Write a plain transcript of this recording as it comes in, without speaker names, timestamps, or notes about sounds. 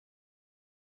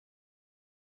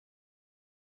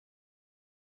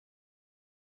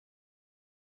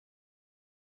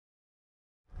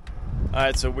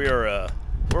Alright, so we are,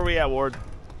 where are we at, Ward?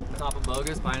 Top of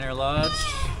Bogus, Pioneer Lodge.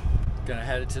 Gonna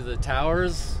head to the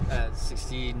towers at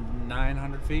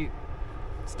 6,900 feet.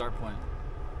 Start point.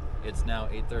 It's now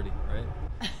 8:30, right?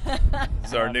 This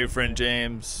is our new friend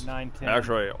James. 9:10.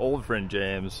 Actually, our old friend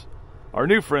James. Our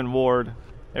new friend Ward.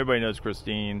 Everybody knows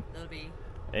Christine. That'll be.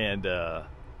 And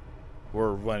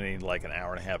we're running like an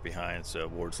hour and a half behind, so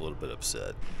Ward's a little bit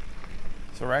upset.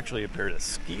 So we're actually up here at a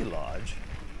ski lodge.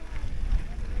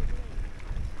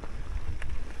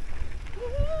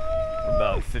 We're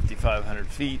about 5,500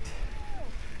 feet,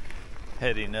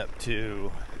 heading up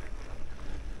to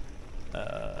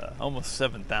almost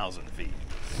 7,000 feet.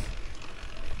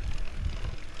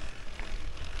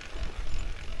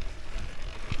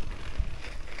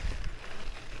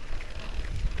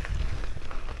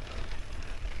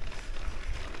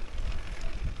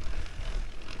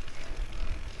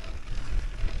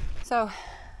 So,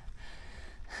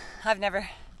 I've never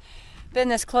been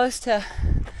this close to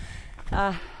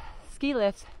ski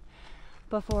lifts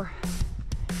before.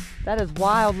 That is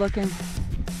wild looking.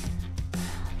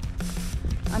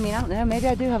 I mean, I don't know, maybe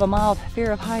I do have a mild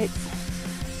fear of heights.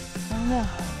 I don't know.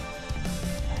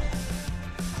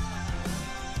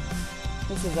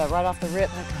 This is right off the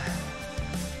rip, like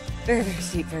a very, very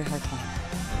steep, very hard climb.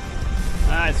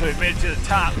 Alright, so we made it to the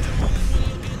top.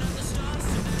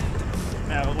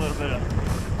 Have a little bit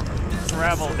of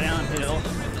travel downhill.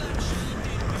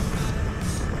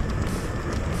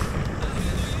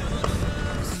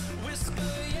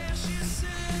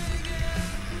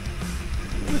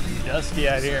 It's dusty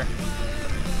out here.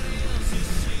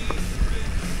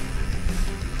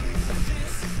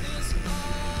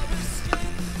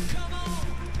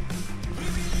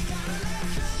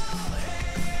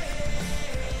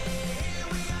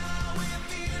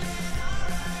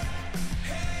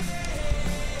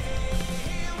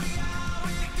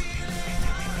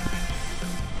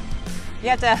 You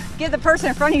have to give the person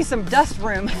in front of you some dust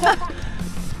room.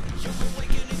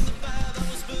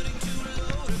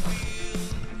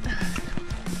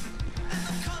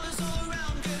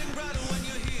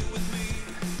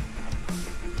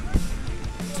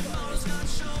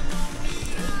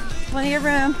 Plenty of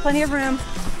room, plenty of room.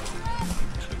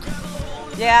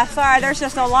 Yeah, sorry, there's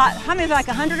just a lot. How many, like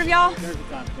 100 of y'all? There's a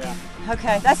ton, yeah.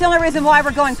 Okay, that's the only reason why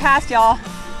we're going past y'all.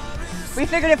 We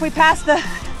figured if we passed the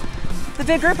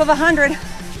big group of 100.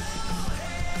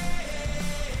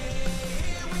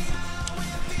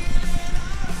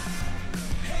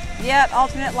 Yep,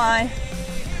 alternate line.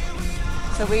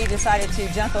 So we decided to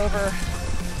jump over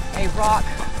a rock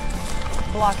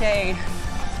blockade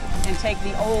and take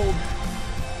the old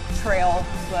trail,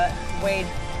 what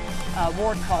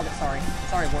Ward called it,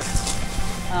 sorry Ward,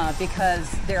 because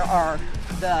there are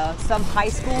some high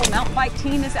school mountain bike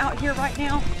team is out here right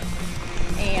now,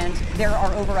 and there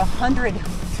are over 100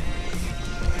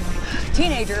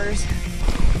 teenagers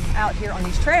out here on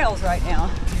these trails right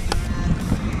now.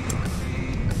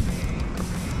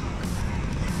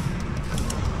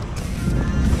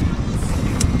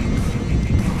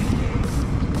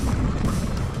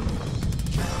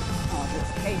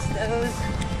 Those.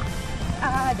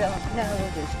 I don't know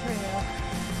this trail.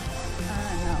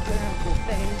 I'm not wearing full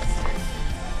face.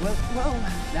 Whoa, whoa,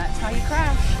 that's how you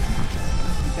crash.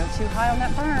 You go too high on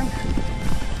that berm.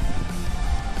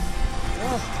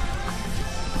 Ugh.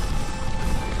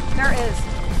 There is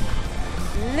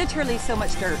literally so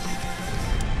much dirt.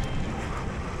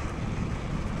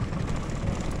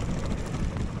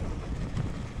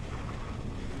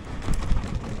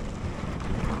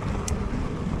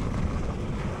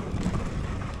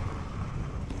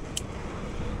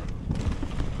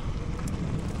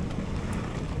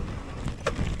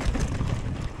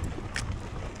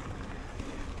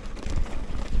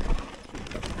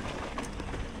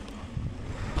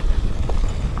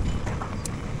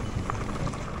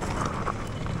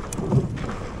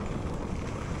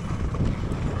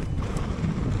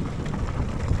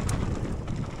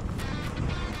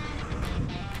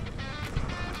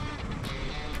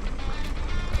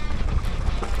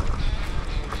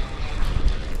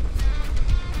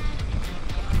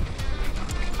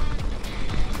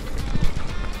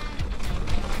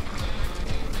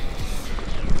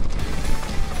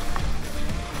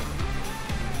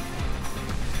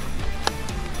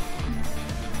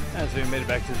 So we made it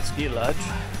back to the ski lodge.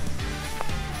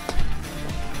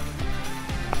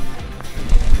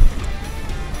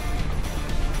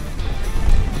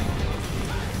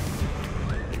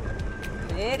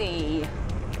 Pretty.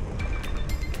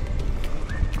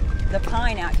 The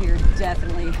pine out here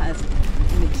definitely has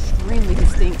an extremely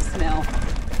distinct smell.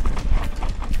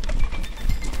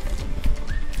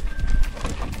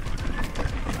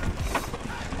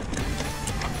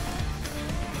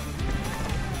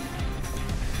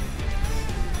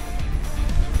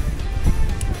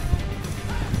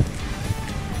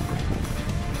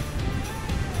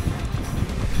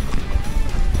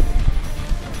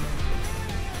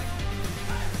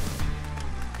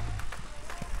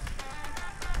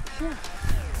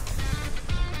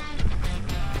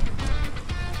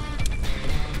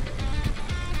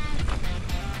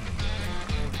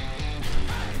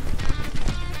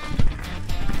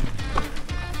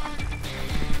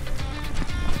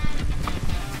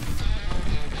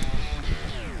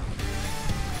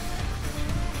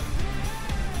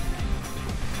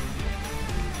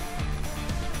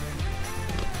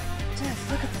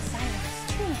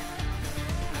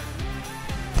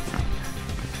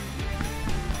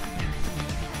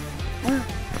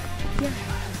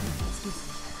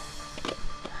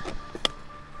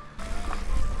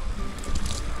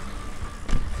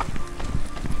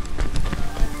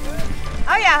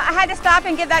 I had to stop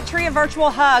and give that tree a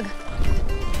virtual hug.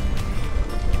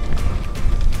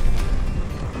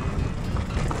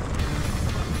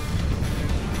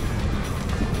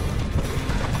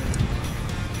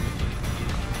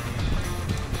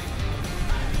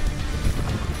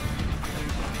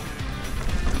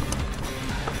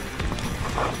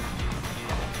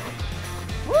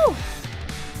 Woo!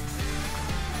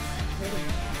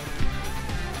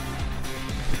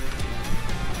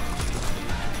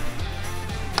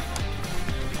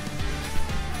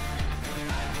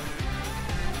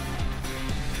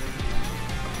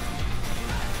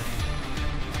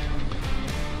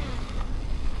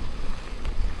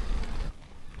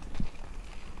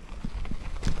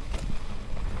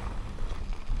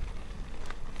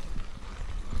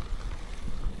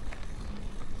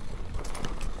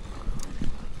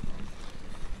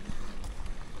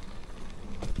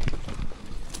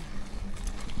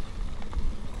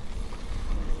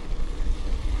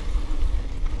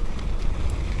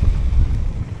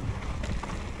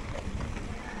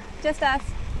 Just us.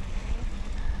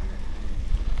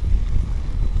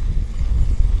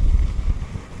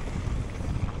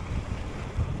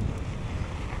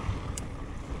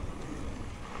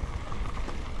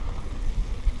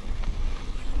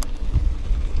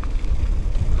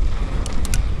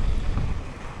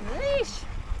 Yeesh.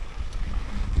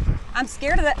 I'm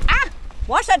scared of that. Ah!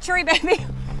 Watch that tree, baby.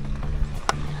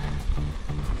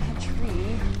 That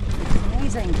tree is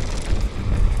amazing.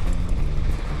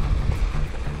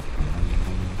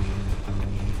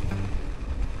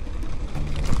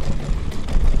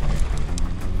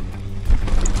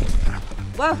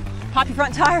 Whoa, pop your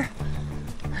front tire.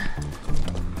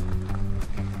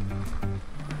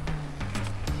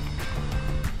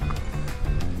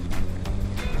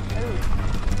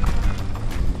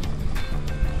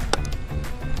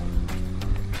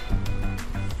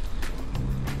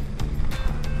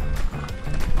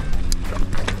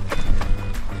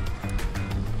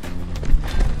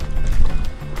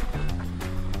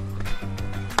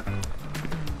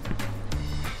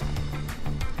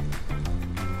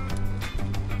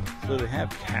 So they have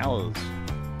cows,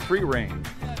 free range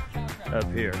up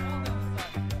here.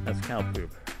 That's cow poop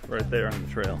right there on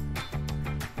the trail.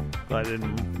 But I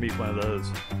didn't meet one of those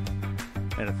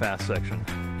in a fast section.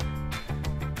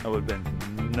 That would have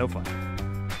been no fun.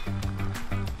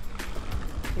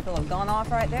 People have gone off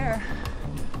right there.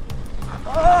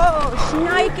 Oh,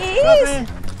 shnikes!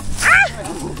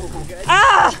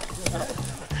 Ah!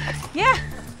 Yeah.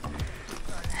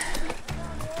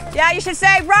 Yeah, you should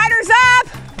say, riders up!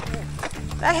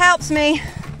 That helps me.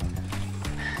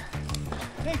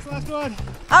 Thanks, last one.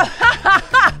 Oh,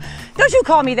 don't you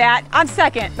call me that. I'm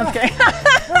second. Okay.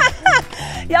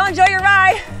 Y'all enjoy your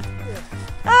ride.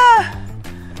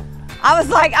 I was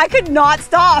like, I could not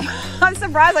stop. I'm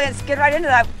surprised I didn't skid right into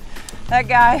that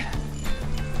guy.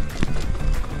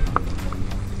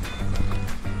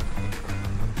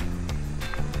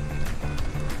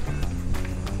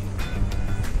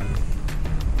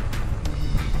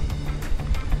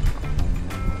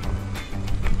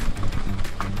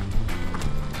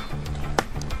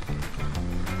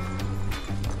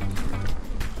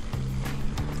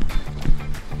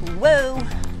 Whoa.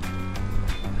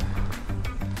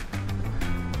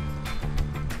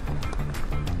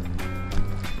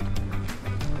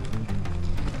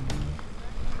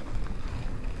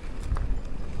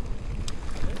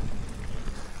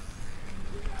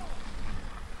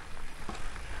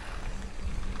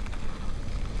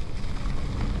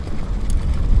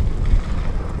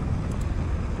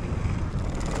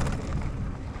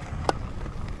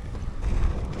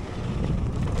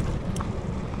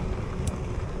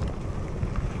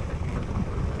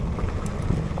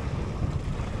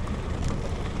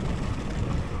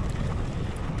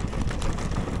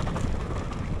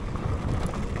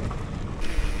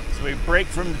 So we break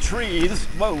from the trees.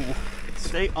 Whoa.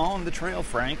 Stay on the trail,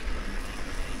 Frank.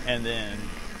 And then,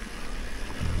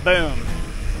 boom,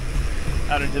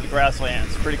 out into the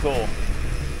grasslands. Pretty cool.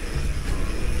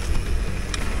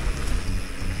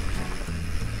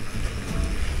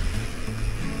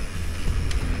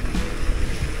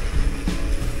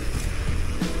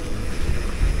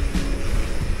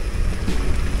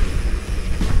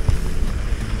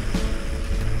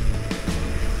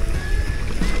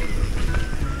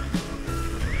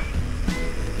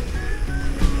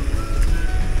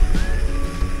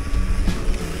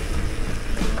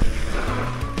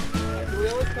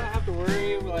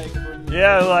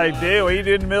 Yeah, like, dude, what are you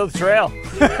doing in the middle of the trail?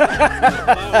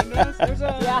 There's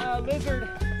a lizard.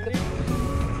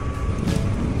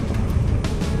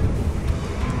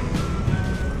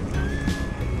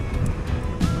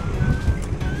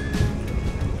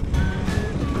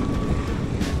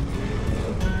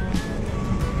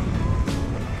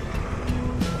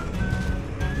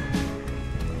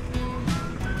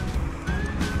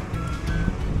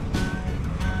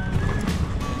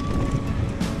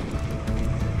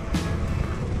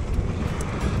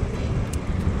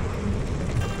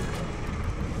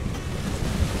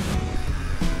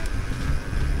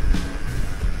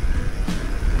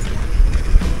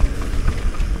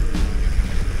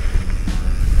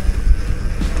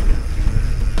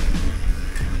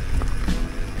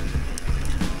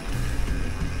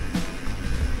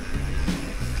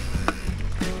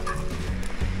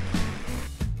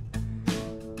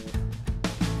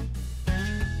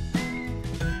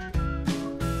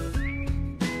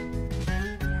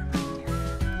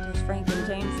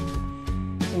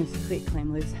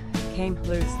 came loose. Came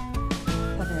loose.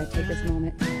 Thought that I'd take this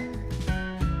moment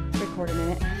to record a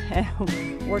minute.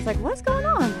 And Ward's like, what's going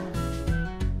on?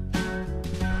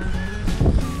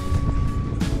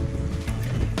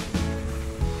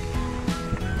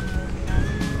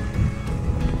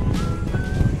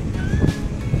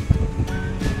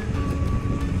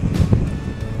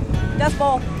 Dust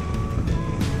Bowl.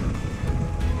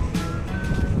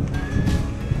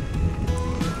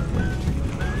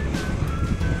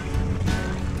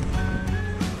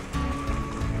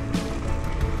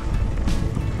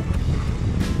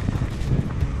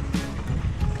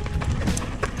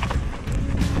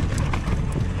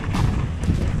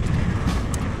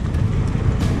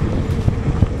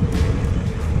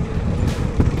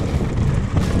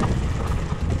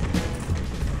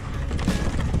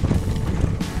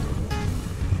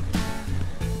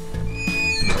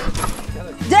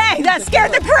 Dang, that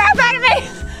scared the crap out of me!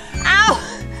 Ow!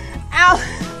 Ow!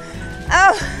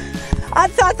 Oh! I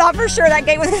thought for sure that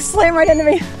gate was gonna slam right into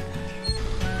me.